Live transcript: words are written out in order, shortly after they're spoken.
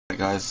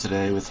Guys,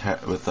 today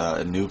with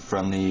a new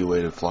friendly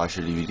way to flash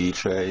your DVD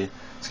tray.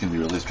 It's going to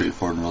be really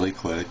straightforward and really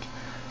quick.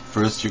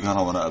 First, you're going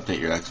to want to update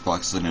your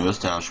Xbox to the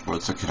newest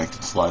dashboard, so connect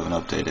it to Live and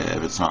update it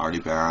if it's not already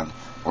banned,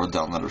 or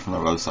download it from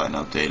their website and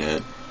update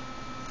it,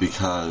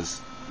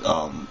 because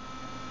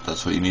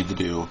that's what you need to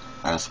do,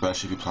 and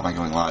especially if you plan on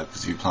going live,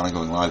 because if you plan on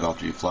going live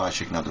after you flash,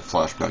 you can have the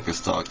flashback as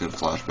stock and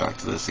flash back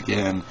to this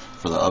again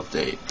for the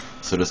update.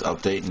 So just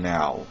update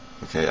now.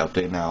 Okay,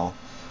 update now.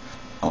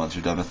 And once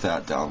you're done with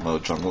that,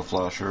 download Jungle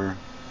Flasher.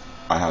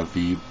 I have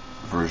V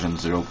version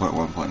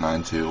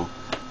 0.1.92,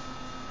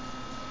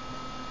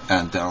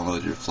 and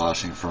download your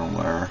flashing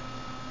firmware,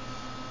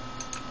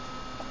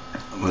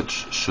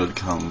 which should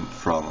come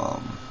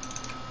from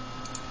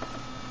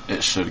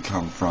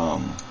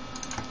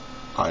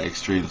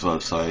iExtreme's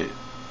website.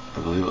 I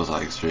believe it was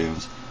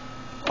iExtreme's,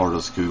 or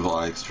just Google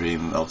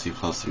iExtreme LT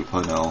Plus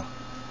 3.0,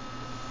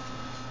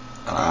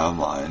 and I have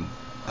mine.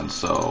 And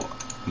so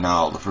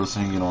now the first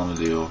thing you're gonna want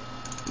to do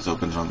is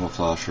open Jungle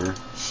Flasher.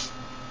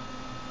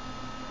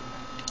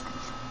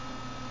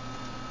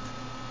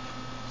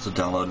 So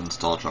download and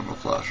install Jungle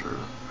Flasher.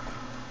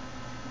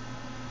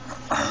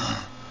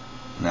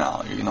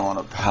 Now you're gonna want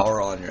to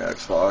power on your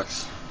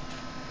Xbox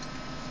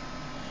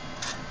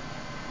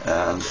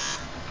and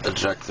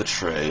eject the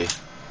tray.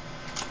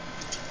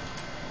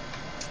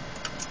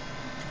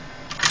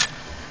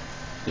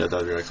 You have to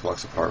have your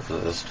Xbox apart for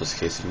this, just in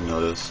case you didn't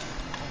notice.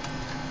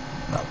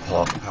 Now pull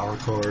off the power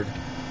cord.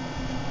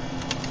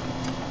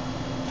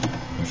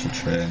 Push the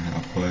tray in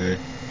halfway,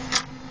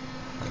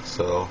 like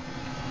so,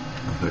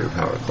 and put your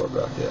power cord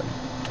back in.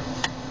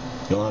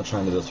 You want to try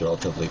and do this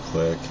relatively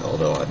quick,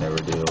 although I never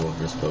do.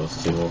 You're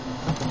supposed to.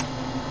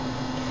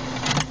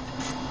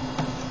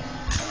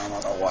 I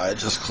don't know why it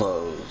just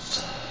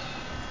closed.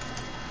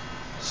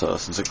 So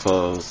since it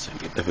closed,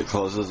 if it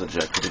closes,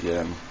 eject it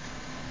again.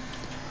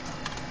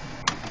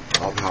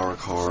 Pull power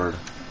cord,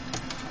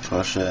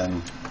 push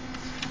in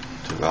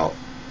to about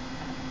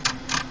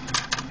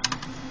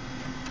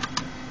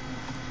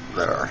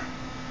there.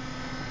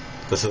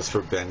 This is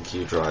for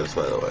BenQ drives,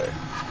 by the way.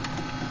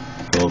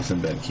 Philips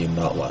and BenQ,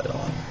 not light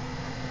on.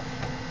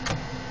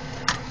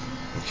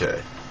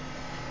 Okay.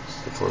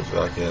 So the cord's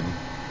back in.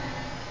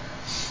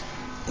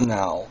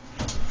 Now,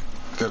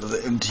 go to the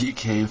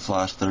MTK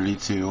Flash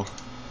 32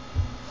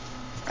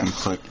 and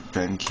click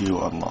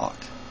BenQ Unlock.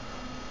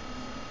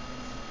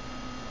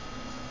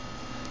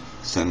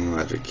 Send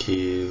magic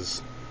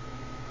keys.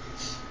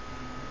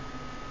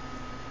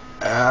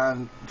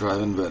 And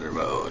drive inventor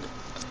mode.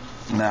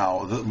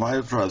 Now, my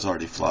drive's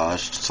already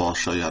flashed, so I'll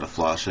show you how to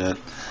flash it.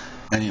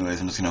 Anyways,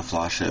 I'm just going to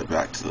flash it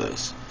back to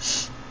this.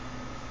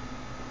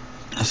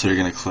 So you're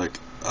going to click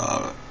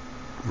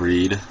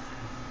read.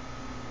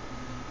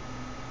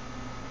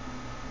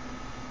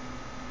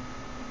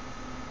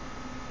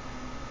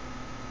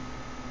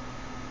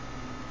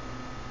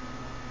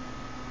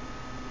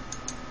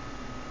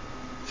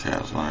 Okay, I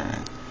was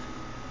wondering.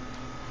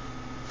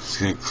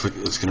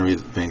 It's going to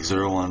read bank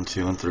 0, 1,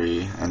 2, and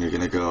 3, and you're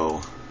going to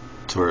go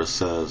to where it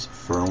says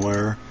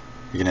firmware.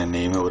 You're going to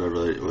name it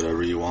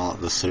whatever you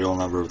want, the serial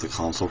number of the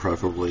console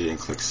preferably, and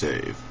click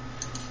save.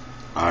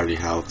 I already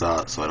have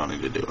that, so I don't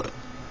need to do it.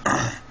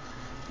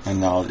 And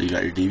now you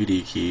got your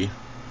DVD key,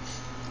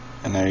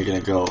 and now you're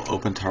going to go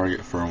open target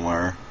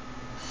firmware,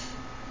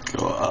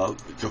 go up,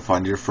 go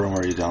find your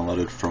firmware you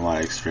downloaded from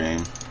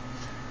iExtreme,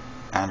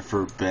 and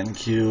for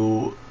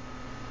BenQ,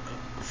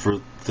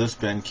 for this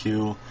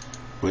BenQ,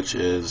 which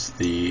is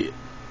the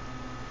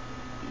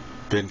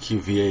BenQ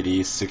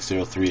VAD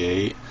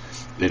 6038,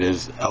 it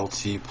is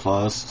LT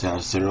plus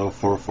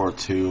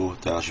 -0442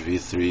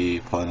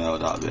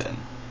 v3.0.bin.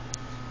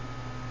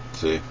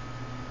 See?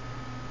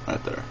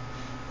 Right there.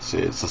 See,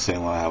 it's the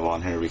same one I have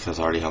on here because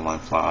I already have mine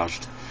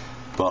flashed.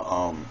 But,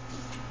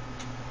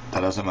 that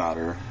doesn't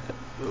matter.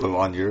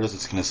 On yours,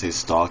 it's going to say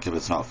stock if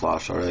it's not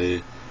flashed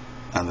already.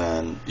 And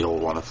then you'll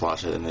want to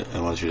flash it,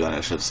 and once you're done,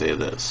 it should say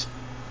this.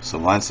 So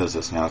mine says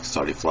this now because it's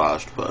already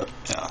flashed, but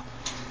yeah.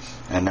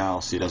 And now,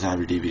 so it doesn't have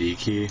your DVD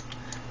key.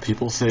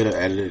 People say to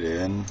edit it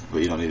in,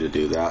 but you don't need to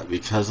do that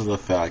because of the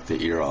fact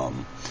that you're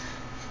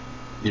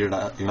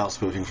not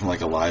spoofing from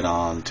like a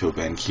light-on to a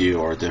BenQ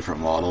or a different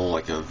model,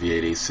 like a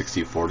VAD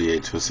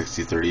 6048 to a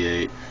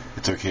 6038.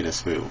 It's okay to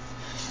spoof.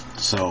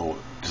 So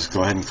just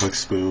go ahead and click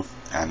spoof,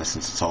 and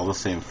since it's all the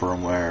same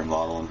firmware,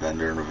 model, and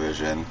vendor and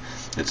revision,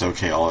 it's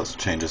okay. All it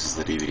changes is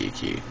the DVD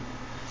key.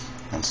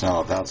 And so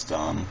now that that's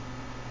done,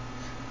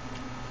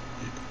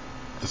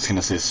 it's going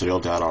to say serial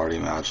data already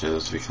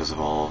matches because of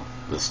all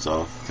this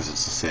stuff, because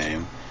it's the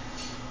same.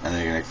 And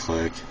then you're going to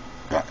click,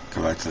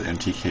 go back to the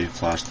MTK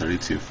Flash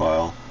 32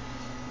 file,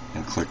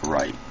 and click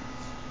write.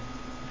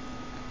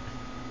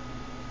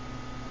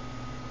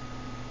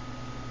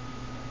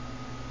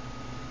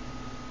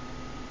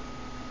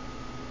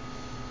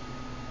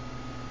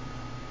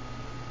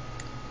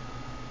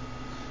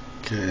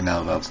 Okay,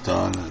 now that's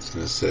done, it's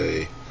going to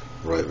say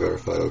write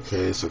verified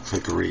okay, so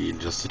click read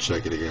just to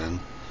check it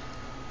again.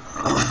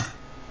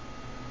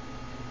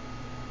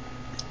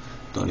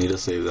 Don't need to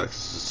save that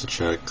just to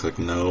check. Click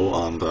no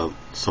on the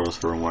source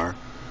firmware.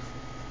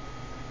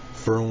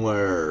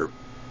 Firmware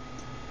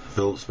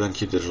Philips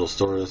BenQ Digital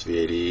Storage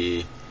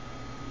V80.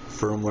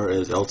 Firmware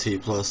is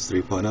LT Plus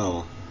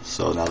 3.0.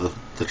 So now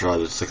the drive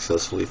is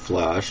successfully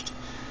flashed.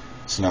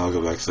 So now I'll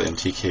go back to the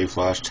MTK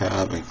Flash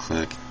tab and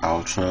click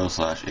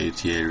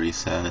Outro/ATA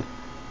Reset.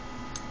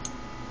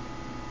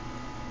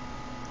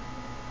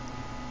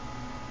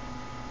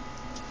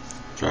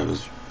 Drive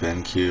is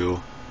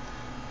BenQ.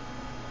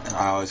 And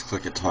I always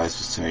click it twice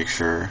just to make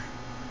sure.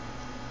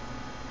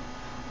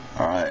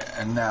 Alright,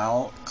 and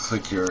now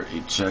click your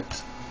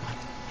Eject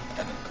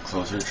and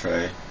close your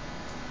tray.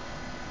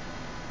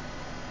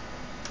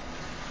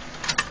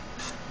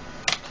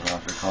 Turn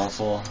off your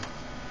console.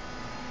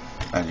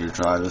 And your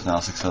drive is now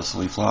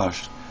successfully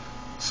flashed.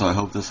 So I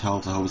hope this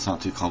helped. I hope it's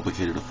not too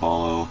complicated to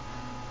follow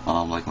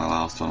like my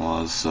last one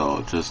was.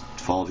 So just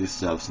follow these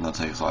steps and that's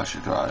how you flash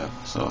your drive.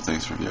 So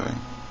thanks for viewing.